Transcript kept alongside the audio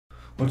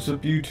What's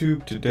up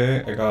YouTube?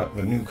 Today I got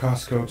the new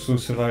Costco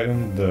exclusive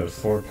item, the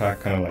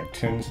 4-pack kind of like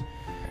tins.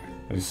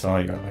 As you saw,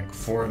 you got like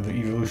 4 of the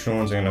Evolution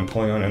ones and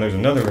Napoleon, and there's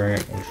another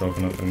variant which I'll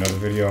open up in another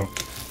video,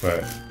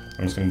 but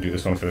I'm just going to do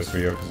this one for this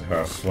video because of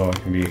how slow it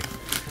can be.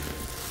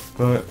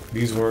 But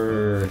these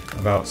were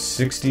about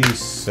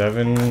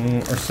 67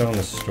 or so in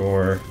the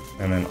store,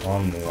 and then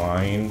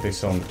online they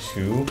sell them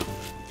 2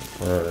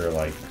 for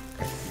like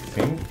I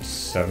think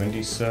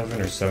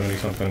 77 or 70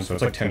 something, so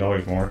it's like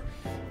 $10 more.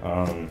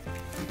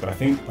 But I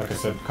think, like I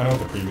said, kind of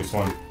like the previous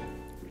one,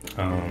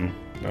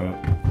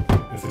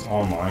 if it's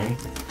online,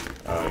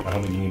 I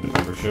don't think you need the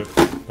membership,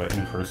 but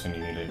in person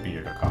you need to be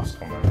a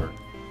Costco member.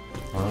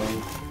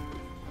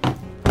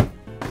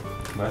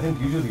 But I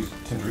think usually these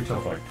tins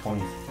retail for like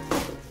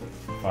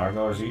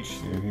 $25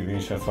 each. They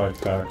each have 5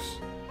 packs.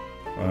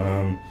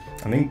 I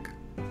think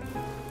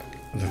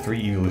the 3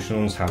 Evolution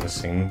ones have the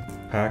same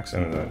packs,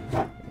 and the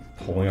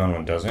Napoleon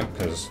one doesn't,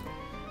 because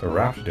they're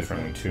wrapped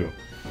differently too.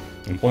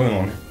 The Napoleon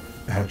one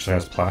actually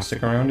has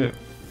plastic around it,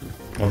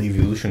 while the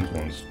Evolution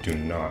ones do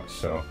not.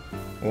 So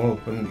we'll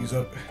open these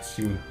up and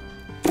see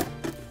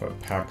what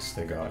packs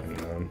they got in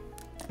them.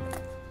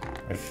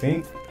 I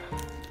think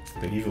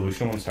the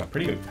Evolution ones have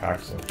pretty good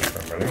packs left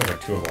from. I think there's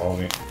like 2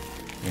 Evolving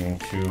and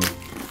 2.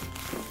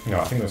 No,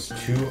 I think there's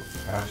 2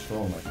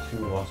 Astral and like 2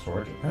 Lost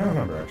Origin. I don't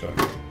remember actually.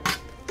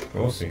 But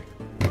we'll see.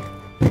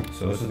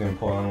 So this is the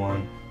Napoleon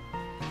one.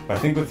 But I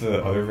think with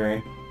the other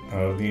variant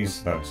of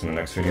these, that's in the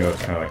next video,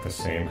 it's kind of like the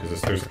same, because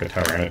there's like a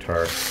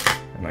Tyranitar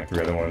and like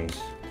 3 other ones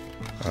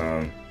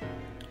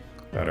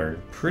that are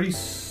pretty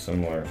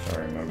similar, if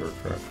I remember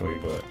correctly,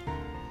 but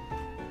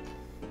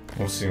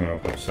we'll see when I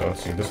open up. So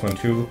let's see, this one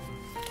 2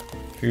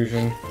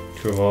 Fusion,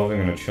 2 Evolving,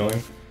 and a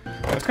Chilling.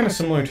 That's kind of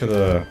similar to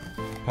the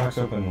packs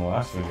open in the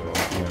last video,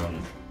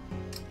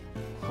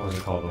 what was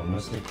it called, the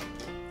Mystic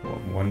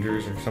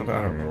Wonders or something?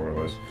 I don't remember what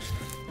it was.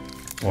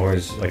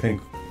 Always, I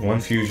think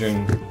 1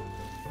 Fusion,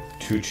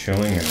 2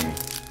 Chilling, and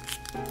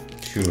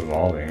 2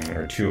 Evolving,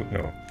 or 2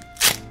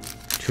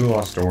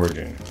 Lost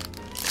Origin,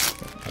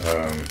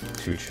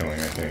 2 Chilling,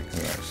 I think, in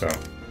there. So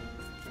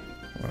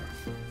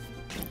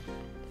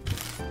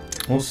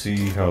we'll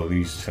see how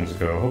these tins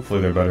go. Hopefully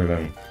they're better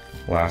than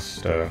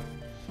last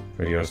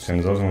video's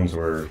tins. Those ones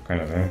were kind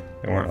of they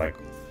weren't like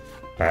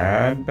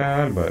bad,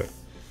 but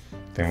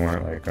they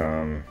weren't like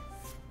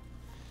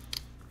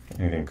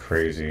anything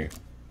crazy.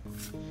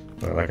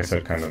 But like I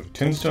said, kind of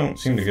tins don't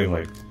seem to get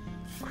like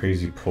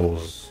crazy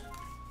pulls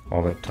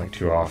all that like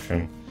too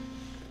often.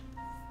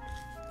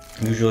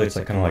 Usually it's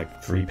like kind of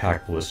like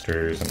 3-pack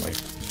blisters, and like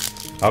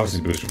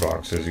obviously booster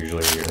boxes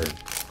usually are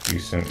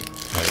decent,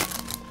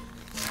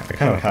 like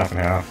kind of half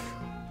and half.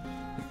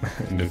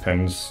 It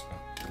depends.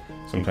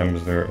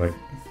 Sometimes they're like,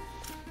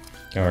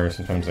 or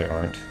sometimes they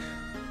aren't,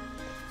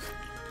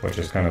 which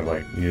is kind of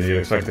like you'd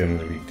expect them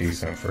to be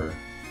decent for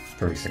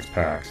 36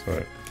 packs,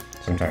 but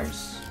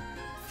sometimes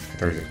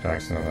 36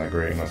 packs is not that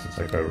great unless it's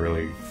like a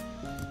really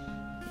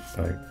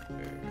like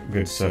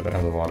good set that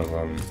has a lot of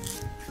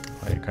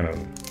like kind of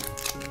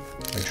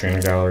like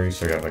trainer galleries,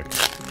 so you have like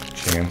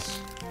chance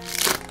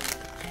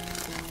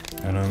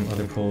and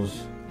other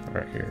pulls.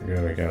 Alright, here we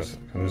go, I guess.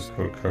 This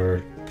code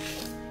card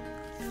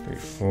 3,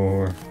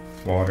 4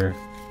 water.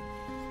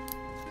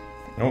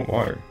 No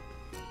water.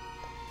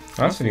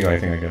 Last video I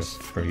think I guessed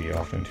pretty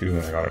often too,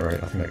 and I got it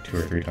right. I think like 2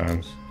 or 3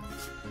 times.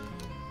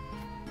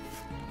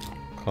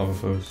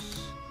 Clavifos,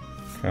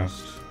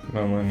 Cast,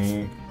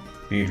 Melanie,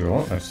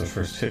 Beedrill. That's the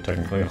first hit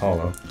technically,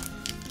 hollow.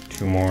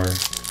 2 more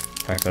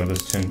packs out of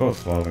this tin,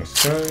 both Evolving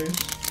Skies.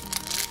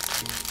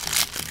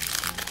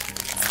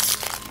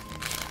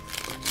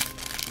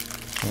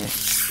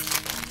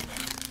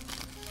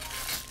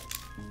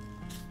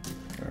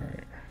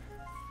 Alright.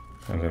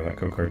 And there's that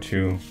code card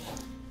too.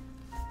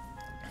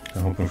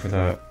 I'm hoping for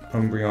that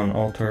Umbreon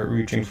Altar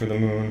reaching for the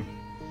moon.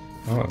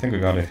 Oh, I think we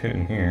got a hit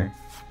in here.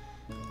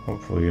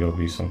 Hopefully it'll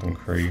be something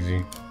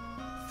crazy.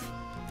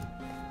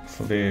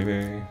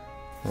 Flabébé,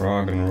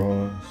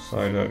 Roggenrola,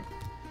 Psyduck,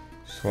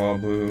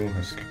 Swablu,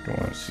 I skipped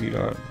one,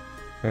 C-Dot,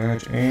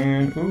 Badge,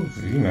 and ooh,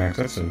 VMAX.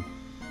 That's a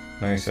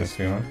nice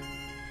Espeon.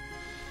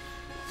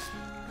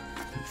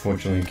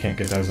 Unfortunately, you can't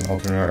get that as an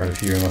alternate art out of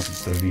here unless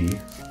it's the V,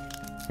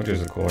 which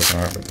is a cool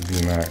alternate art, but the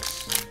VMAX.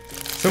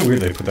 It's so weird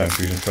they put that in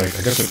Fusion Strike.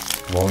 I guess the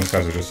Evolving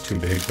Skies are just too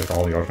big with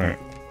all the alternate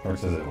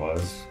arts as it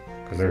was,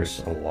 because there's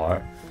a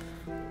lot.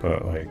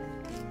 But like,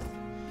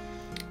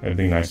 it'd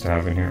be nice to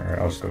have in here. Alright,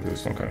 I'll just go through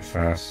this one kind of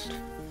fast.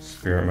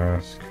 Spirit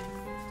Mask.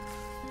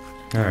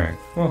 Alright,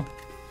 well,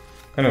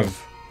 kind of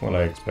what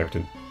I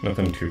expected.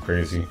 Nothing too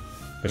crazy.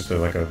 Just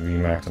like a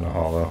VMAX and a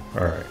hollow.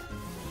 Alright.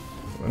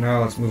 Well,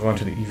 now let's move on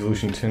to the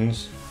Evolution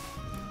tins.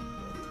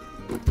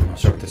 I'll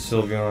start with the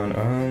Sylveon.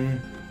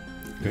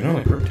 There's no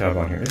like Rip Tab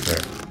on here, is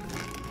there?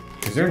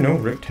 Is there no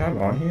Rip Tab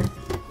on here?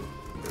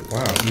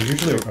 Wow, you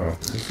usually. Oh,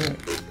 is it?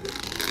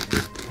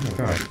 Oh my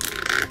god.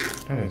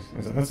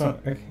 That's not.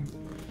 Okay.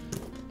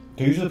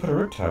 They usually put a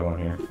Rip Tab on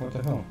here. What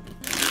the hell?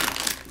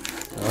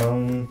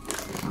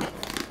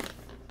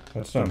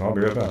 That's done. I'll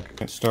be right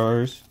back.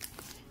 Stars.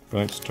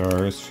 Brilliant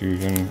Stars,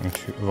 Fusion,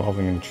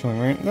 Evolving, and Chilling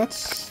Rain.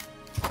 That's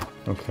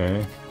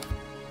okay.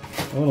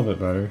 A little bit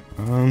better.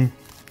 I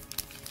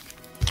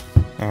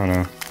don't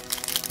know.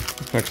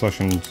 Pack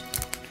selections.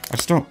 I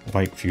just don't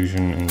like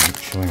Fusion and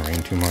Chilling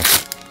Rain too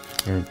much.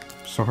 They're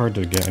so hard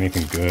to get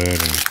anything good, and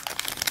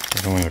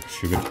there's only like a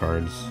few good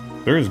cards.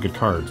 There is good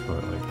cards,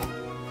 but like,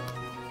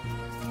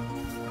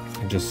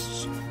 it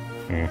just,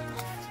 yeah.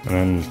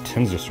 And then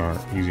tins just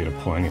aren't easy to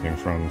pull anything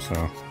from,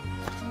 so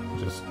it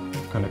just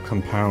kind of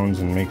compounds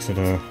and makes it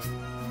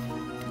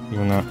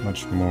even that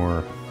much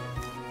more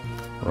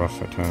rough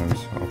at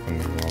times. I'll open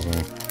the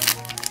Evolving.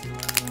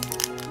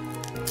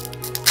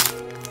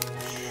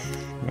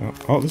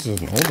 Oh, this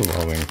is an old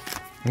Evolving.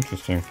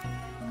 Interesting.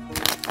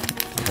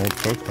 It's an old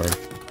code card.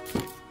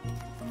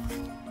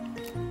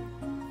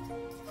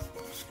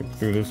 Skip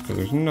through this because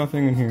there's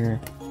nothing in here.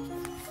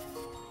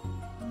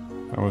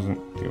 That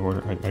wasn't the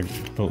order. I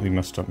completely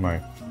messed up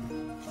my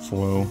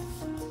flow.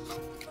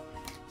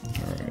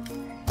 Alright.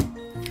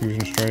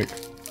 Fusion Strike.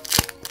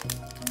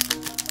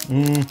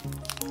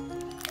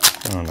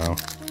 I don't know.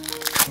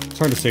 It's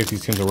hard to say if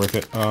these tins are worth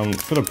it.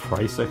 For the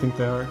price, I think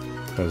they are.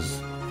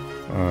 Because,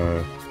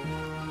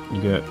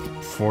 you get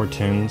 4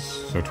 tins,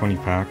 so 20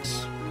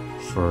 packs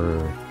for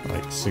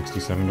like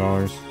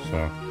 $67.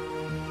 So,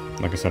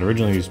 like I said,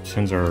 originally these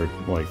tins are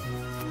like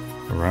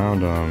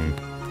around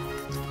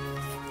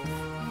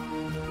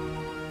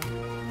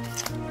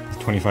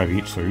 25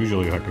 each. So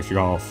usually, like if you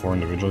got all 4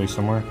 individually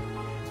somewhere,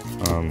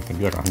 it'd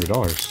be like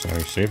 $100. So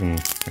you're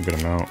saving a good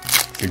amount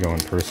if you go in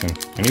person,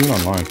 and even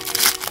online,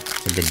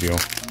 it's a good deal.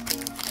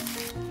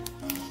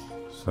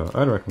 So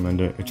I'd recommend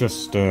it. It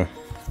just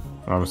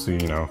obviously,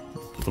 you know,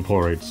 the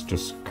pull rate's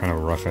just kind of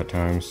rough at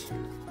times.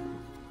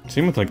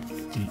 Same with like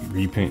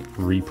reprint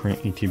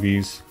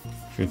ETBs.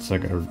 If it's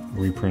like a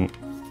reprint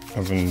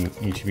of an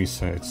ETB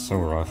set, it's so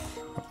rough.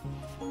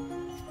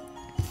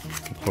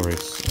 The pull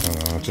rates, I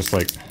don't know, it's just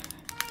like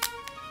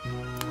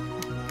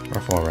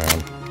rough all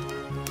around.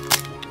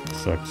 It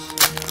sucks.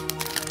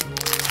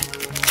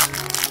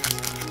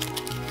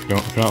 If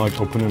you're not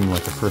like opening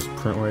like the first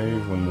print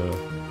wave when the...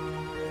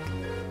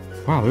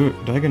 Wow,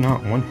 dude, did I get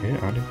not one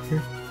hit out of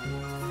here?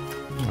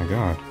 Oh my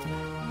god.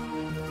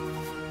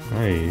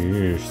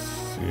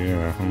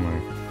 Yeah, oh my.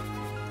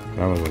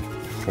 That was a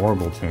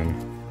horrible tin.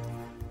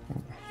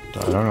 I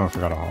don't know if I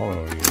got a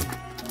hollow either.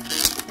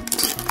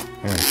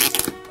 Man.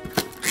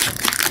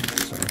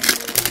 So,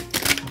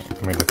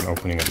 I made like an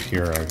opening up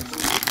here.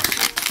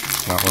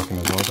 It's not working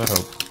as well as I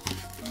hoped.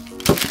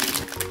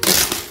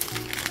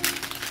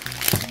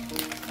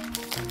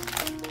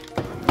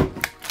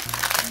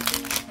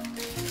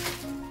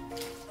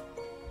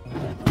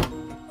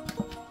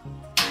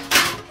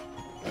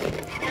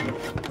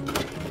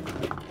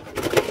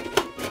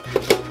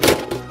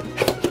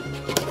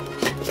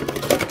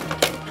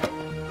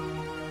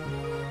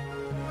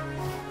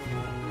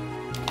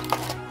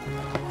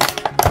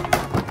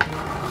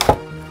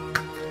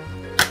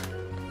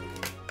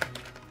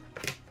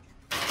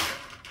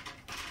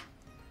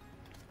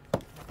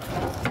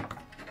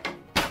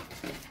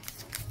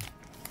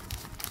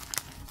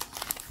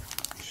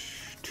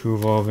 Two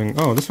Evolving.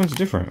 Oh, this one's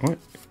different. What?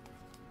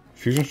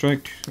 Fusion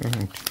Strike?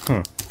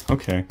 Huh.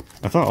 Okay.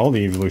 I thought all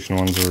the evolution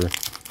ones were...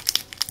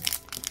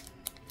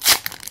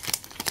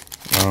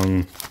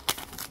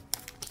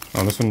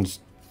 Oh, this one's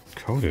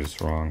code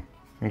is wrong.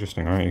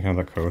 Interesting. Alright, you can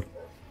have that code.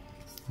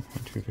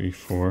 1, 2, 3,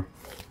 4.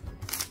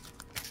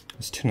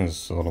 This tin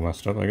is a little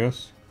messed up, I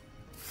guess.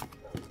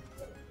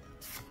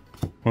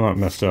 Well, not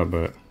messed up,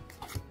 but...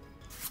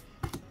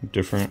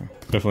 different.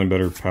 Definitely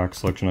better pack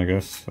selection, I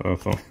guess.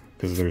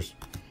 Because there's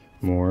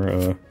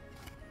more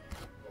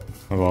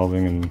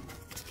Evolving and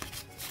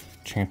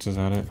chances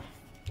at it,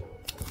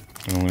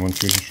 and only one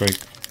Fusion Strike.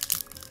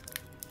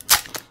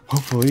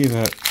 Hopefully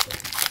that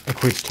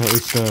equates to at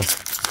least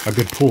a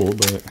good pull,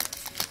 but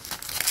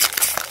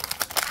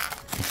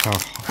that's how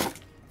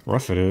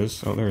rough it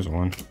is. Oh, there's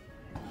one.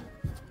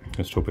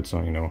 Let's hope it's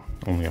not, you know,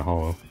 only a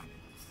hollow.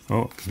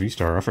 Oh,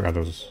 V-Star, I forgot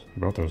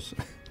about those.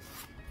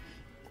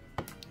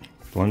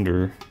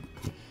 Blunder.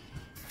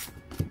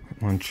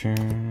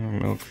 Munchin,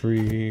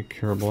 Milktree,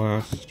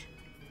 Carablast,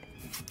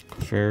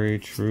 Clefairy,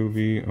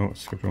 Cherubi, oh,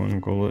 skipped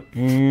one, Golett,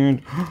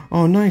 and...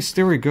 Oh, nice,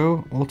 there we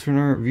go!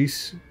 Alternar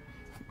Vis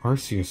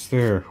Arceus,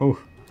 there. Oh,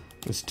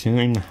 this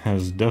tin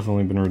has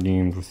definitely been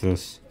redeemed with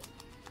this.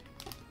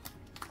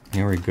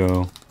 There we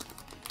go.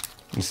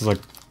 This is like...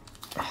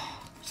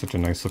 such a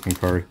nice looking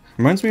card.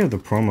 Reminds me of the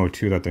promo,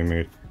 too, that they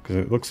made, because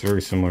it looks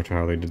very similar to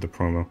how they did the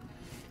promo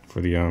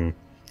for the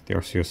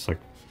Arceus, like,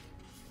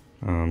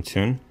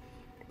 tin.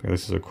 Yeah,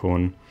 this is a cool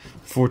one.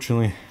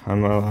 Fortunately,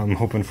 I'm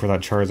hoping for that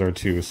Charizard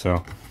too,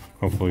 so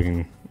hopefully we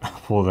can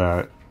pull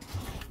that.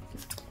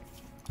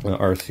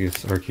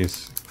 Arceus,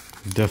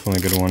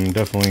 definitely a good one.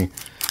 Definitely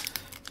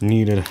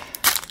needed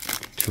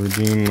to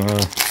redeem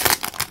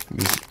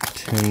these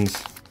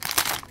tins.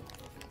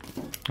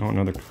 Oh,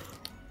 another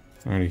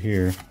already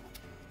here.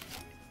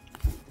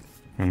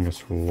 And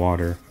just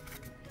water.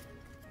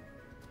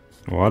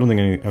 Well, I don't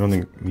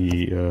think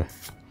the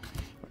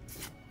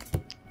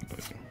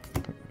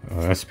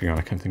Espeon.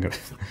 I can't think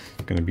of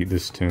gonna beat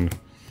this tin.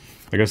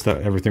 I guess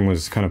that everything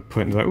was kind of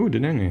put into that. Ooh,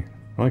 Dedenne.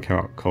 I like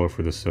how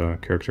colorful this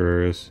character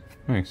area is.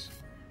 Nice.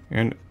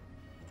 And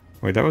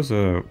wait, that was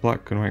a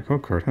black and white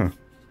code card, huh?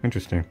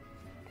 Interesting.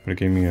 But it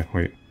gave me a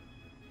wait.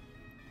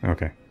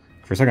 Okay.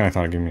 For a second, I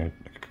thought it gave me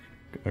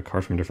a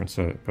card from a different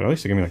set, but at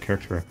least it gave me that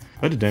character.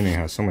 That Dedenne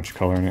has so much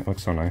color in it. It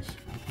looks so nice.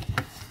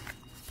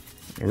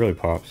 It really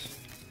pops.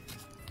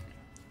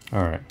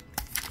 All right.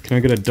 Can I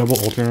get a double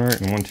alternate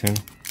art in one tin?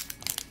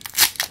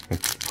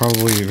 It's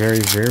probably very,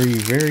 very,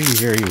 very,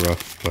 very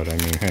rough, but I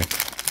mean, hey,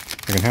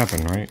 it can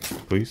happen, right?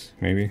 Please,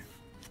 maybe.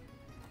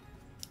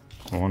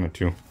 I wanted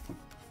to.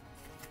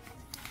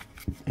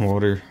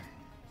 Water,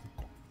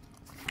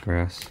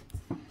 grass,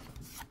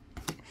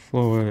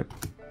 Floet,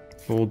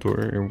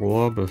 Boulder,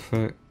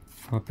 Wobbuffet,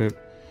 Hoppip,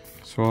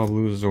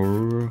 Swablu,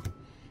 Zorua,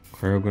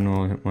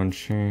 Cryogonal,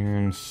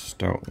 Hitmonchan,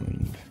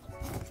 Stoutland.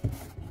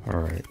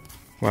 Alright,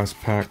 last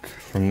pack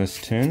from this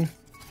tin.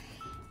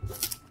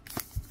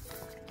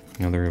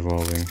 Another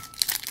evolving.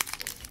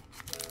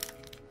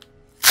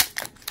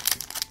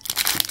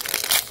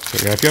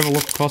 So yeah, if you have a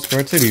local Costco,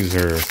 I'd say these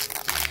are,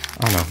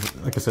 I don't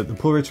know, like I said, the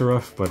pull rates are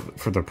rough, but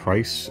for the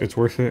price, it's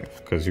worth it,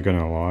 because you're getting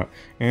a lot.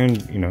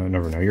 And, you know,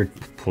 never know, your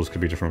pulls could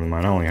be different than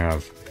mine. I only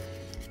have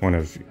one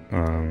of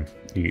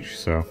each,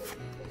 so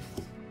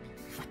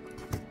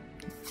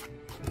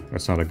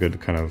that's not a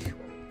good kind of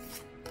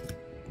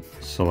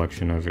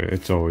selection of it.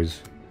 It's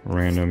always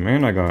random,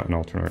 and I got an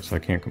alternate, so I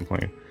can't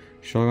complain.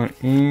 Shelgon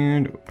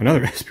and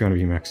another Espeon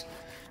VMAX.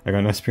 I got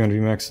an Espeon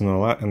VMAX in the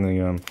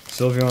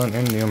Sylveon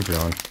and the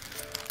Umbreon.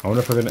 I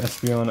wonder if I got an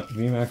Espeon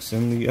VMAX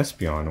in the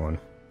Espeon one.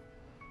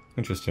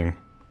 Interesting.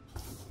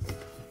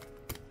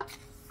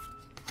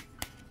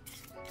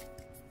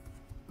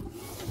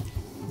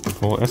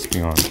 Full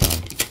Espeon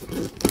time.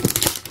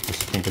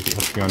 Just can't get the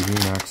Espeon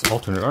VMAX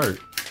alternate art.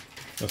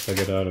 Unless I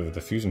get out of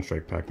the Fusion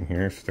Strike pack in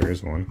here, if there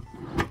is one.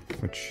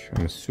 Which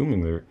I'm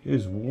assuming there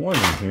is one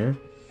in here.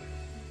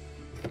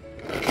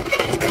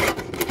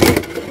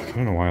 I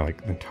don't know why,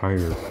 like, the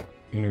entire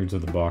innards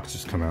of the box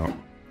just come out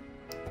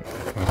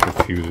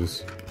after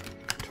fuses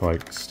to,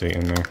 like, stay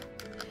in there.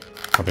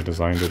 How they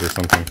designed it or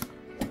something.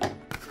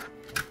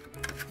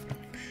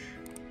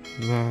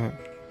 That.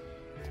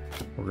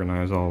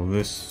 Organize all of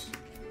this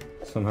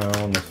somehow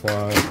on the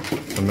fly.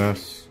 It's a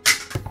mess,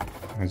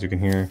 as you can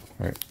hear.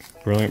 Alright,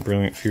 brilliant,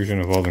 brilliant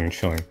fusion, evolving, and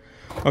chilling.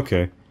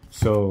 Okay,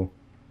 so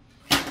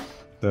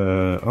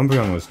the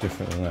Umbreon was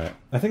different than that.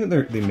 I think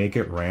that they make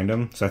it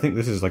random, so I think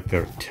this is like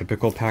their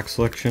typical pack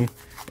selection.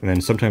 And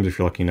then sometimes if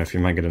you're lucky enough, you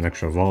might get an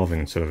extra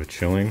evolving instead of a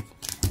chilling.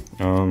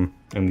 And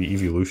the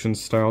evolution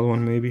style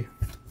one maybe?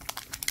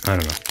 I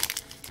don't know.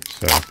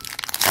 So,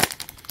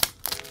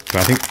 but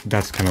I think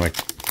that's kind of like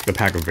the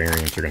pack of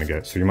variants you're going to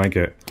get. So you might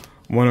get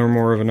one or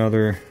more of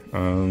another,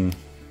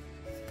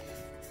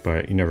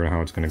 but you never know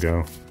how it's going to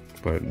go.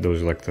 But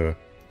those are like the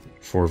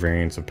 4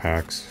 variants of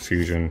packs: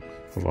 Fusion,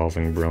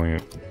 Evolving,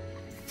 Brilliant,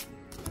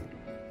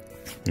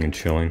 and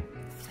Chilling.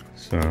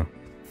 So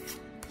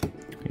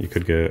you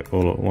could get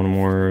one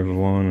more of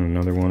one,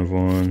 another one of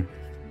one.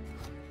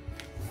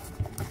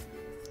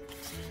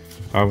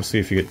 Obviously,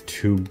 if you get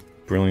 2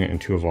 Brilliant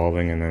and 2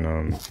 Evolving, and then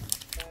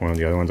one of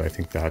the other ones, I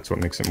think that's what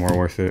makes it more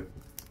worth it.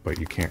 But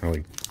you can't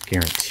really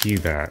guarantee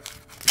that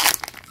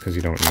because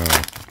you don't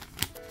know,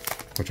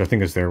 which I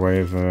think is their way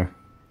of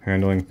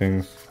handling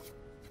things.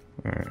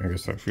 I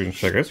guess that Fusion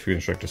Strike. I guess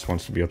Fusion Strike just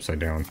wants to be upside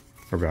down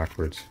or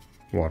backwards.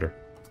 Water.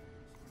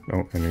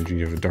 Oh,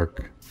 energy of the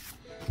dark.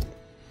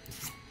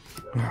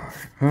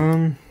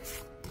 Alright,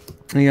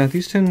 yeah,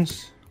 these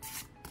tins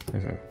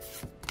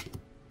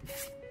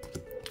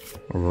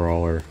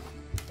overall are,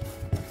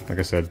 like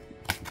I said,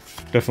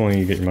 definitely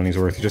you get your money's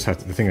worth. You just have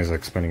to, the thing is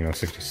like spending, you know,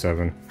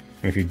 67. And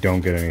if you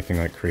don't get anything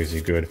like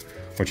crazy good,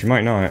 which you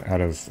might not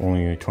out of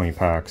only 20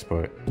 packs,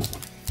 but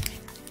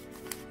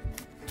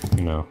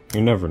you know,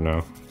 you never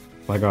know.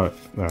 I got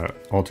that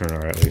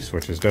alternate at least,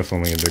 which is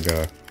definitely a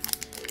big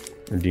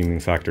redeeming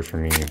factor for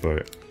me,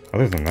 but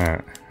other than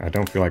that, I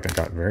don't feel like I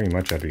got very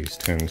much out of these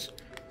tins.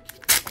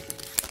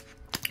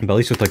 But at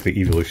least with like the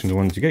evolution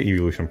ones, you get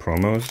evolution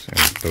promos,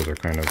 and those are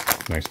kind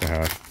of nice to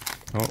have.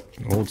 Oh,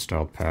 old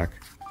style pack.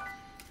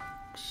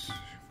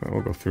 But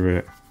we'll go through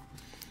it.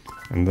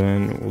 And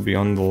then we'll be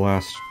on the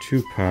last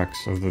 2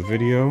 packs of the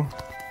video.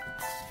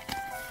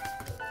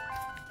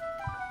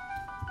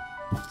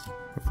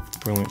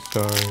 Brilliant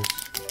Stars.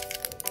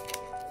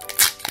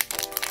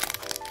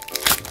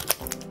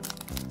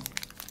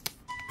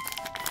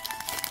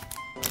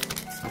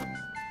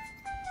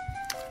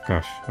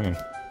 Gosh, man.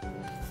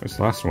 This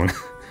last one.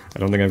 I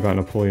don't think I've gotten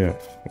a pull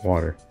yet.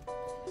 Water.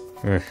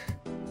 Ugh.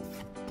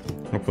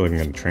 Hopefully I can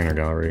get a trainer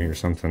gallery or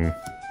something.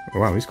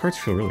 Wow, these cards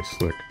feel really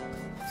slick.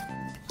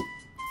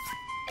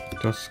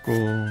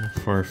 Duskull,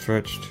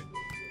 Farfetch'd,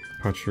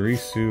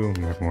 Pachirisu,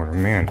 Magmortar.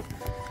 Man.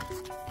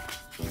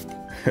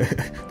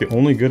 The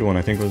only good one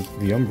I think was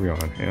the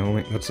Umbreon.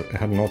 It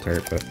had an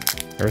alt-art, but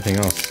everything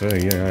else,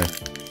 yeah.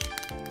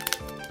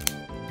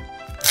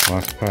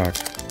 Last pack.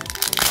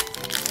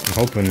 I'm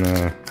hoping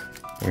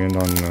we end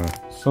on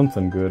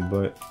something good,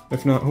 but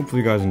if not,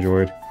 hopefully you guys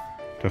enjoyed.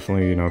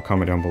 Definitely, you know,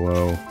 comment down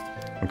below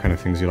what kind of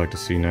things you'd like to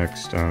see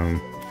next. I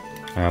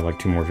have like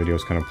 2 more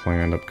videos kind of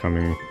planned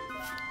upcoming,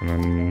 and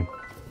then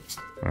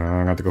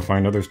I got to go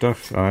find other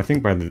stuff. I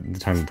think by the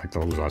time like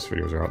those last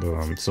videos are out,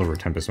 the Silver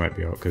Tempest might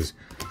be out, because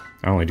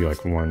I only do like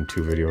 1-2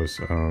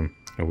 videos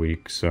a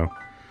week. So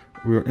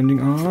we're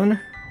ending on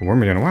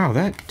Wormadam. Wow,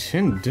 that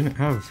tin didn't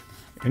have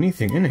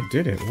anything in it,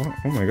 did it? Wow,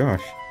 oh my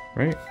gosh,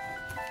 right?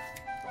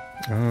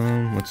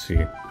 Let's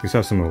see. These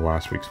have some of the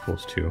last week's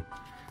pulls too.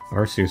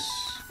 Arceus,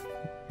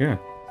 yeah.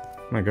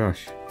 My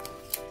gosh,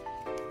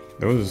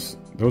 those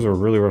are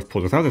really rough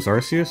pulls. Without this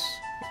Arceus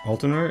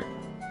alternate,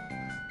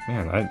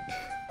 man,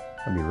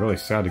 I'd be really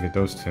sad to get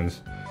those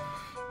tins.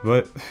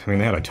 But I mean,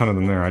 they had a ton of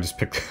them there. I just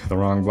picked the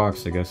wrong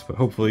box, I guess. But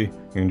hopefully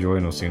you enjoy,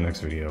 and I'll see you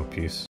next video. Peace.